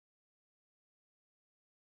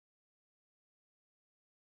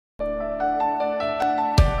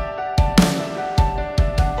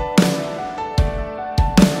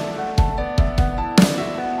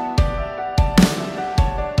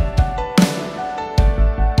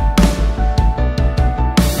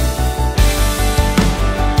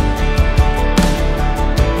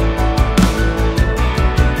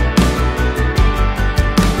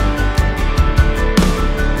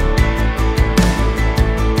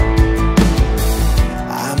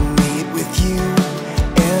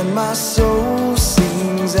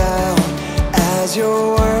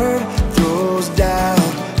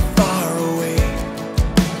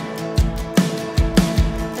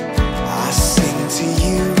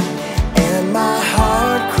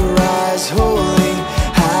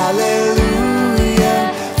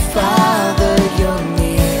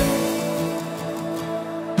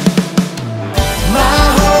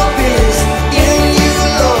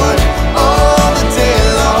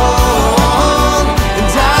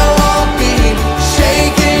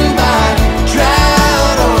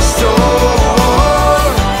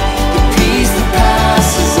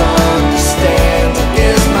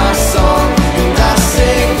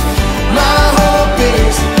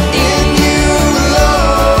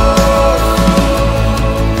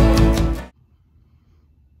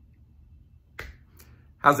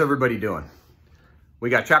How's everybody doing?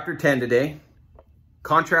 We got chapter 10 today.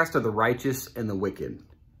 Contrast of the righteous and the wicked.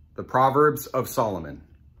 The Proverbs of Solomon.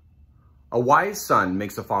 A wise son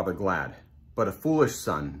makes a father glad, but a foolish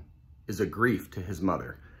son is a grief to his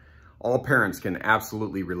mother. All parents can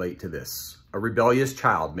absolutely relate to this. A rebellious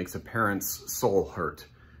child makes a parent's soul hurt.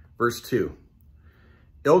 Verse 2.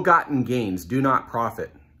 Ill-gotten gains do not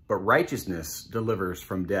profit, but righteousness delivers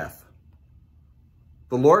from death.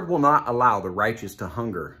 The Lord will not allow the righteous to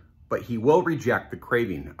hunger, but he will reject the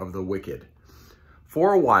craving of the wicked.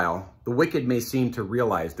 For a while, the wicked may seem to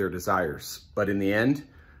realize their desires, but in the end,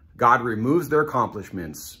 God removes their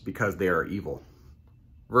accomplishments because they are evil.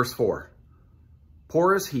 Verse 4.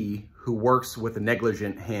 Poor is he who works with a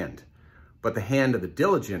negligent hand, but the hand of the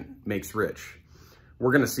diligent makes rich.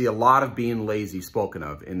 We're going to see a lot of being lazy spoken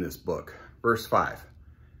of in this book. Verse 5.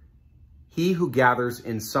 He who gathers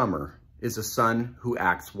in summer is a son who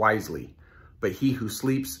acts wisely, but he who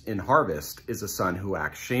sleeps in harvest is a son who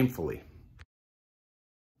acts shamefully.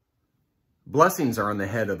 Blessings are on the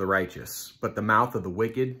head of the righteous, but the mouth of the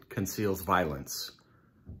wicked conceals violence.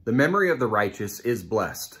 The memory of the righteous is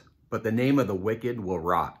blessed, but the name of the wicked will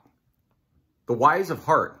rot. The wise of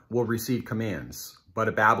heart will receive commands, but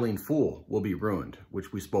a babbling fool will be ruined,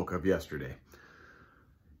 which we spoke of yesterday.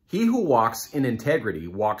 He who walks in integrity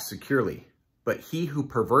walks securely, but he who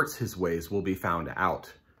perverts his ways will be found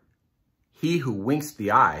out. He who winks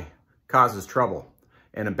the eye causes trouble,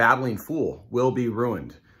 and a babbling fool will be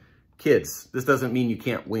ruined. Kids, this doesn't mean you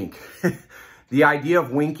can't wink. The idea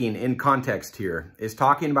of winking in context here is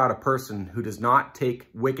talking about a person who does not take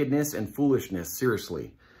wickedness and foolishness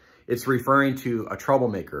seriously. It's referring to a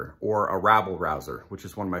troublemaker or a rabble-rouser, which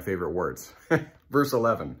is one of my favorite words. Verse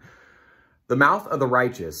 11, the mouth of the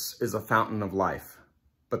righteous is a fountain of life,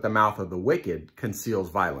 but the mouth of the wicked conceals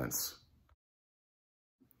violence.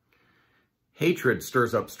 Hatred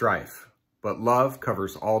stirs up strife, but love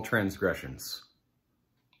covers all transgressions.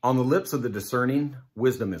 On the lips of the discerning,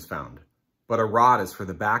 wisdom is found, but a rod is for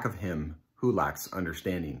the back of him who lacks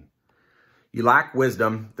understanding. You lack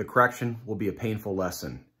wisdom, the correction will be a painful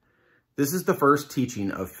lesson. This is the first teaching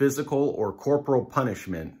of physical or corporal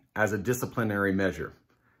punishment as a disciplinary measure,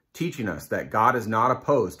 teaching us that God is not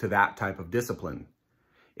opposed to that type of discipline.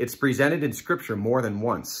 It's presented in Scripture more than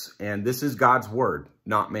once, and this is God's word,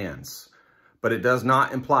 not man's. But it does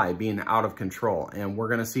not imply being out of control, and we're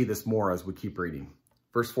going to see this more as we keep reading.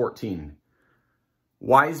 Verse 14,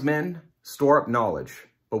 wise men store up knowledge,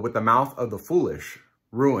 but with the mouth of the foolish,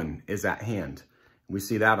 ruin is at hand. We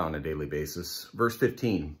see that on a daily basis. Verse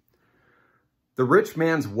 15, the rich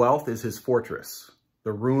man's wealth is his fortress.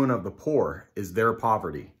 The ruin of the poor is their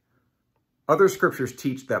poverty. Other scriptures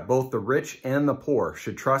teach that both the rich and the poor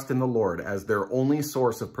should trust in the Lord as their only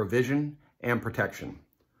source of provision and protection.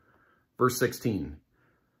 Verse 16,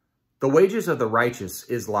 the wages of the righteous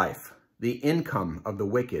is life, the income of the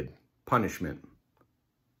wicked, punishment.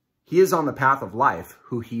 He is on the path of life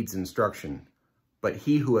who heeds instruction, but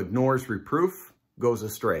he who ignores reproof goes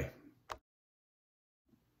astray.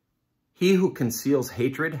 He who conceals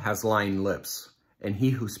hatred has lying lips, and he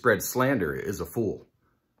who spreads slander is a fool.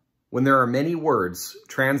 When there are many words,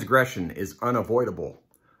 transgression is unavoidable,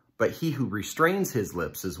 but he who restrains his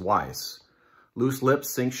lips is wise. Loose lips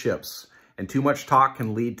sink ships, and too much talk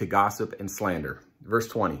can lead to gossip and slander. Verse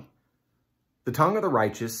 20, the tongue of the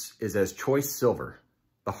righteous is as choice silver.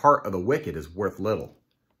 The heart of the wicked is worth little.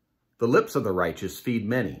 The lips of the righteous feed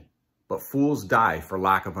many, but fools die for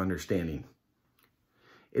lack of understanding.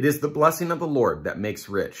 It is the blessing of the Lord that makes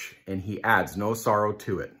rich, and he adds no sorrow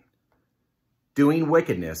to it. Doing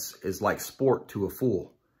wickedness is like sport to a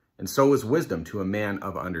fool, and so is wisdom to a man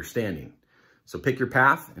of understanding. So pick your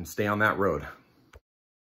path and stay on that road.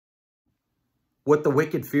 What the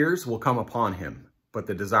wicked fears will come upon him, but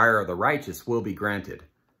the desire of the righteous will be granted.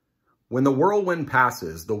 When the whirlwind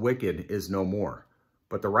passes, the wicked is no more,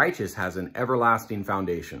 but the righteous has an everlasting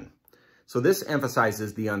foundation. So this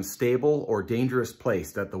emphasizes the unstable or dangerous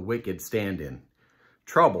place that the wicked stand in.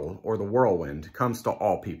 Trouble, or the whirlwind, comes to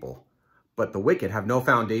all people, but the wicked have no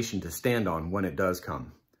foundation to stand on when it does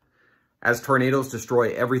come. As tornadoes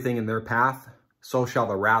destroy everything in their path, so shall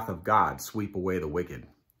the wrath of God sweep away the wicked.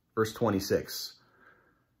 Verse 26,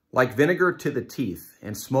 like vinegar to the teeth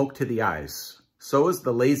and smoke to the eyes, so is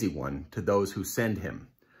the lazy one to those who send him.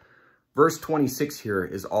 Verse 26 here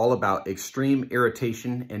is all about extreme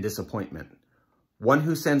irritation and disappointment. One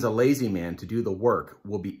who sends a lazy man to do the work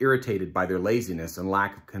will be irritated by their laziness and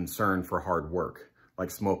lack of concern for hard work,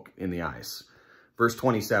 like smoke in the eyes. Verse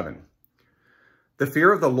 27, the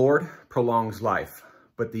fear of the Lord prolongs life,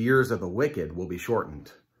 but the years of the wicked will be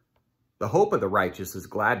shortened. The hope of the righteous is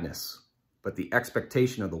gladness, but the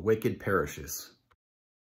expectation of the wicked perishes.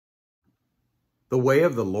 The way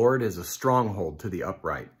of the Lord is a stronghold to the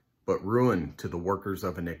upright, but ruin to the workers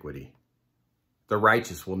of iniquity. The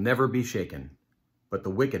righteous will never be shaken, but the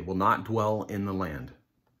wicked will not dwell in the land.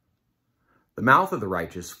 The mouth of the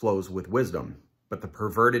righteous flows with wisdom, but the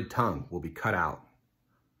perverted tongue will be cut out.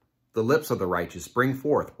 The lips of the righteous bring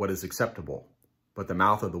forth what is acceptable, but the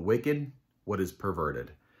mouth of the wicked, what is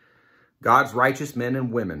perverted. God's righteous men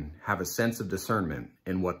and women have a sense of discernment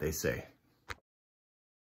in what they say.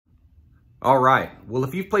 All right. Well,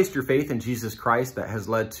 if you've placed your faith in Jesus Christ that has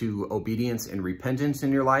led to obedience and repentance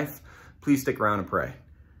in your life, please stick around and pray.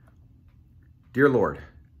 Dear Lord,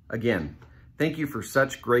 again, thank you for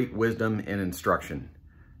such great wisdom and instruction.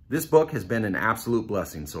 This book has been an absolute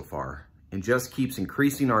blessing so far and just keeps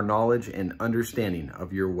increasing our knowledge and understanding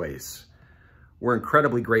of your ways. We're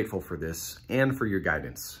incredibly grateful for this and for your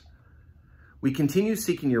guidance. We continue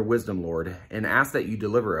seeking your wisdom, Lord, and ask that you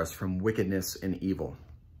deliver us from wickedness and evil.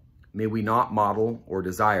 May we not model or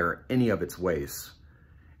desire any of its ways.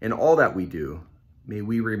 In all that we do, may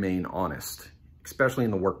we remain honest, especially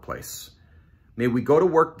in the workplace. May we go to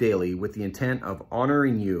work daily with the intent of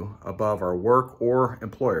honoring you above our work or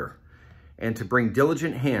employer, and to bring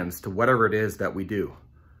diligent hands to whatever it is that we do.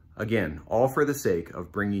 Again, all for the sake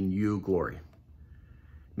of bringing you glory.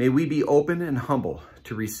 May we be open and humble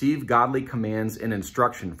to receive godly commands and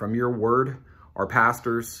instruction from your word, our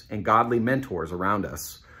pastors, and godly mentors around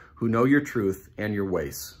us, who know your truth and your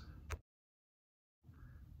ways.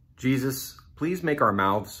 Jesus, please make our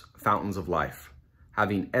mouths fountains of life,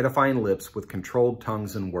 having edifying lips with controlled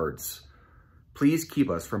tongues and words. Please keep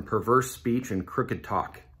us from perverse speech and crooked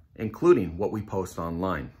talk, including what we post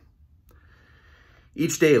online.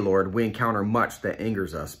 Each day, Lord, we encounter much that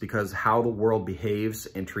angers us because how the world behaves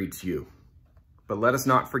and treats you. But let us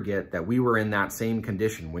not forget that we were in that same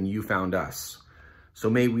condition when you found us. So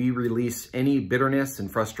may we release any bitterness and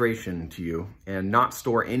frustration to you and not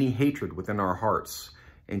store any hatred within our hearts,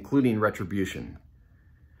 including retribution.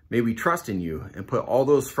 May we trust in you and put all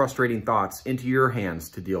those frustrating thoughts into your hands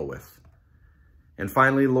to deal with. And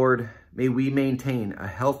finally, Lord, may we maintain a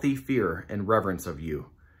healthy fear and reverence of you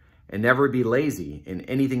and never be lazy in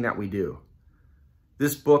anything that we do.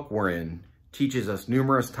 This book we're in teaches us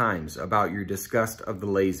numerous times about your disgust of the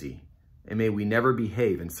lazy, and may we never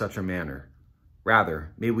behave in such a manner.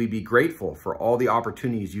 Rather, may we be grateful for all the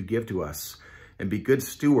opportunities you give to us and be good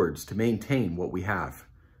stewards to maintain what we have.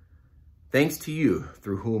 Thanks to you,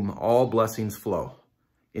 through whom all blessings flow.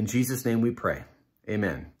 In Jesus' name we pray.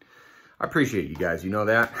 Amen. I appreciate you guys. You know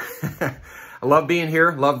that. I love being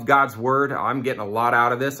here. Love God's word. I'm getting a lot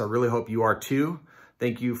out of this. I really hope you are too.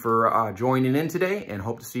 Thank you for joining in today and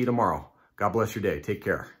hope to see you tomorrow. God bless your day. Take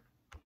care.